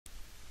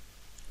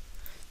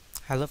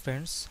Hello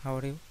friends, how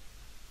are you?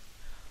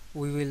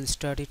 We will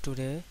study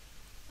today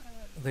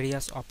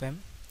various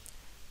op-amp.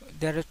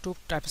 There are two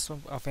types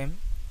of op-amp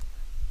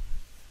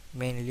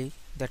mainly,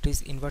 that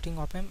is inverting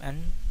op-amp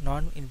and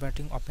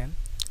non-inverting op-amp.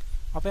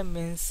 Op-amp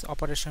means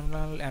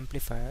operational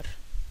amplifier.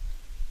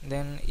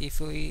 Then if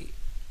we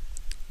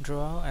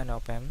draw an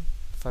op-amp,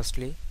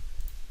 firstly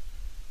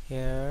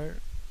here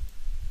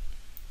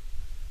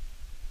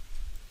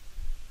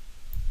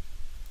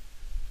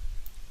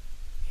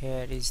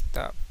is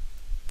the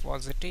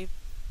positive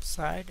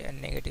side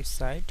and negative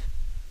side.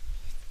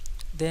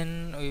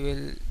 Then we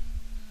will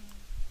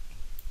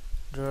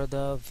draw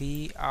the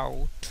V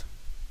out.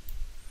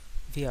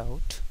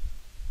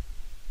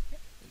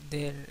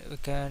 Then we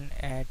can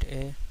add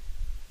a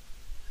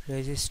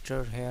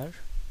resistor here.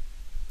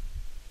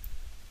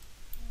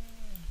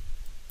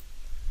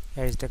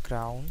 Here is the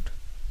ground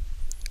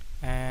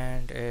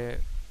and a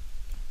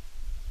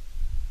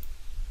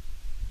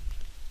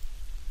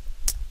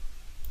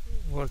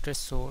voltage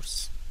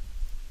source,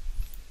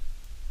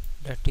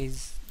 that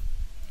is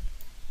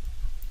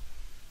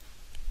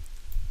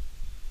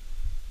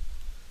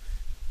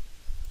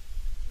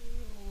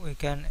we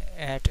can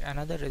add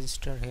another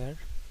resistor here.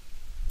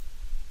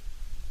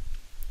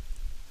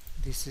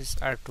 This is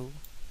R2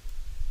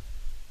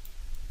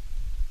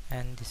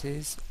 and this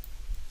is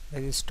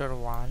resistor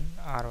 1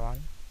 R1,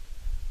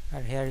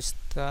 and here is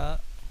the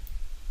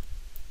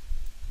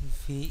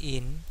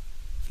V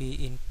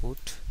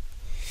input.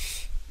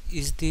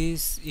 Is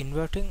this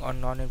inverting or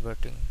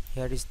non-inverting?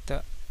 Here is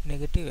the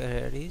negative,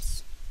 here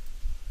is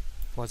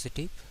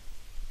positive.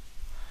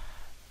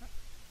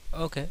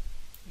 Okay,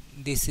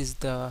 this is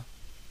the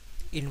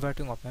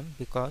inverting op-amp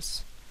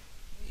because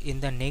in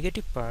the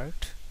negative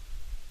part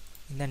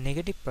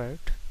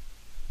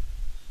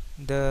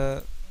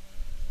the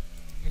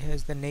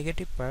here's the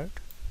negative part,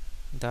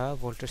 the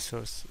voltage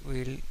source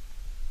will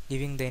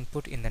giving the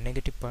input in the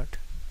negative part,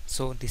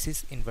 so this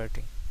is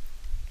inverting.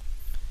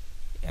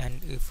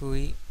 And if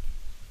we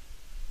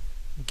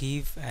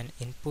give an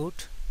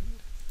input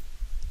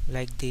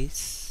like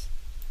this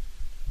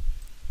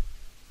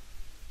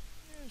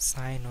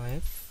sine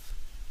wave,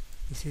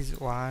 this is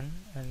 1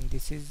 and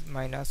this is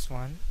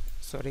 -1,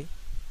 sorry,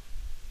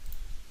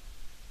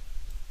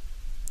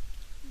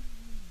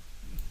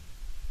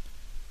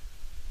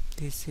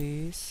 this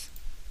is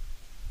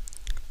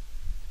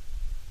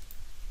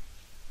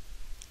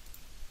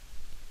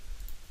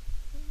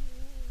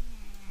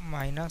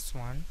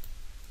 -1,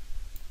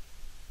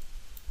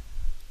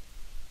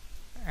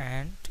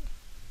 and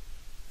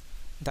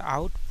the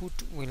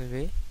output will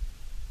be,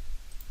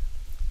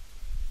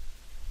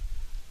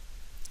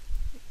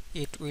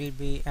 it will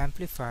be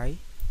amplified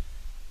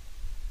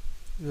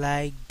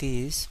like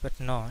this, but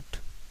not,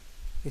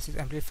 this is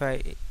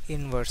amplified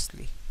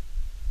inversely,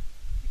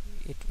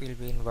 it will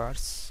be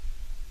inverse.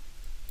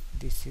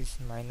 This is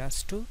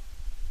 -2,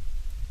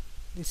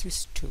 this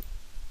is 2.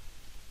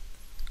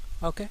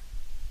 Okay,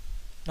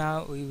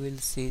 now we will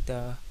see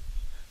the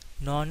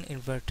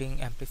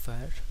non-inverting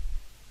amplifier.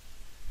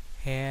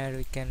 Here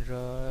we can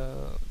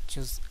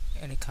choose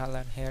any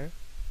color here.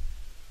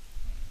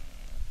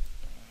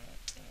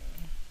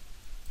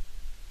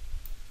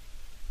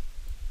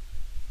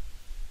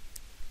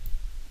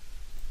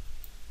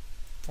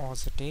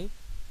 Positive,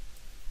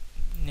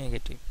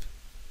 negative.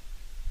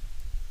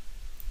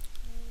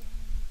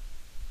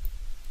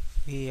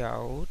 V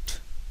out,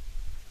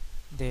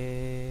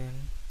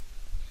 then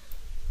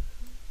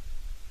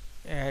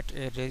add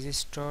a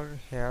resistor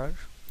here,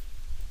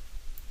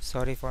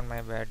 sorry for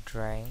my bad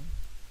drawing,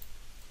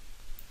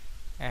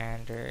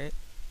 and a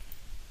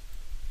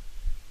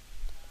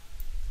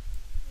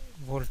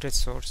voltage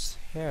source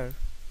here.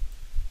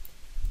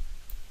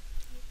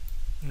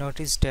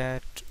 Notice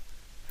that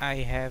I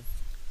have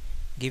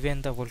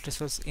given the voltage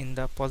source in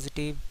the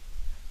positive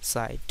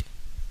side.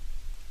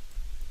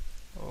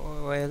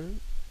 Well,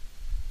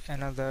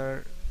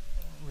 another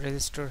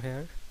resistor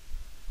here,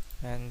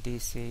 and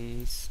this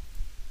is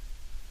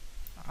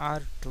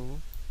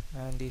R2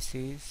 and this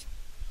is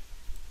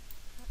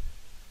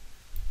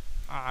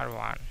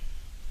R1,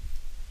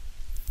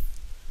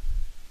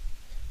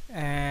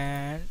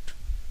 and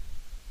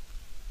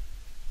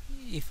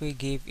if we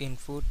give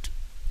input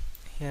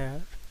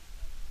here,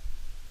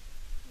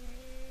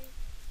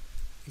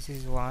 this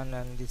is 1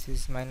 and this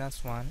is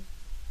 -1,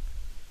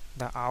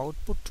 the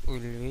output will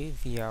be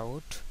V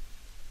out,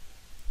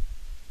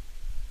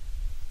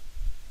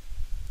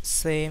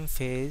 same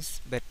phase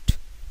but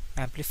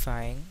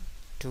amplifying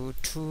to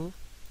 2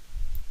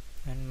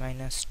 and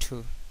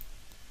 -2.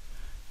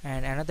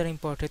 And another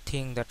important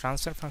thing, the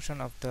transfer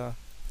function of the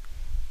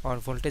or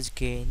voltage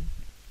gain,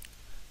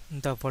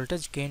 the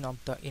voltage gain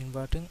of the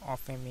inverting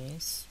op-amp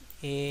is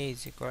A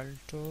is equal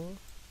to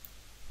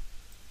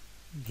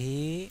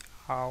V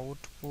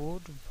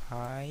output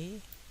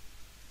by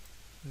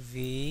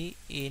V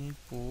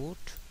input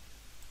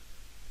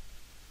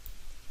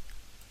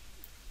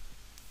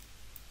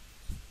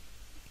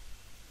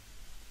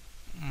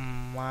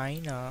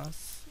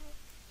minus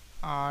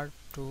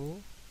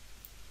R2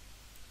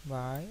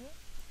 by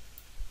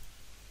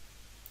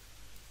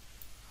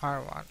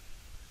R1,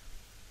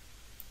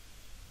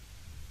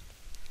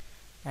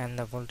 and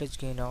the voltage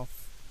gain of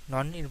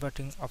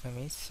non-inverting op-amp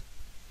is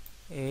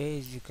A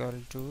is equal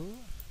to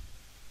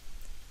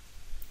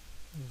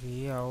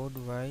V out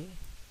by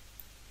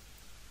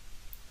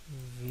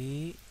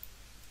V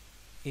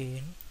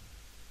in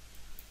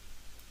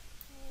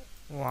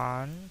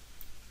 1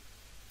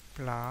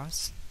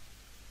 plus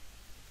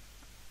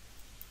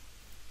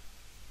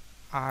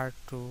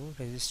R2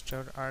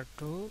 resistor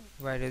R2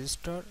 by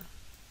resistor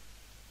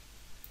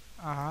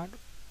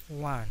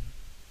R1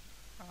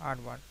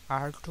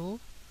 R2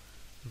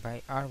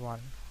 by R1,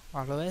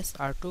 always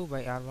R2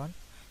 by R1,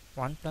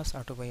 1 plus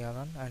R2 by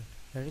R1, and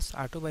here is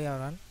R2 by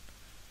R1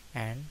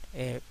 and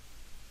a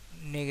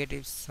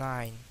negative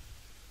sign.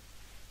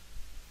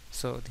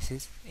 So this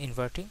is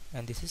inverting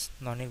and this is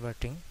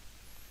non-inverting,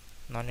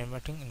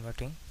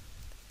 inverting.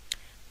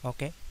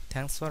 Okay,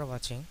 thanks for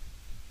watching,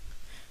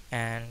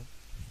 and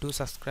do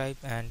subscribe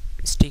and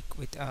stick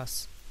with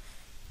us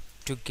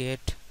to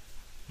get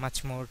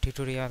much more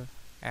tutorial,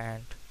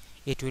 and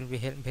it will be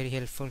very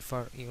helpful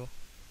for you.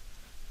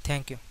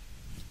 Thank you.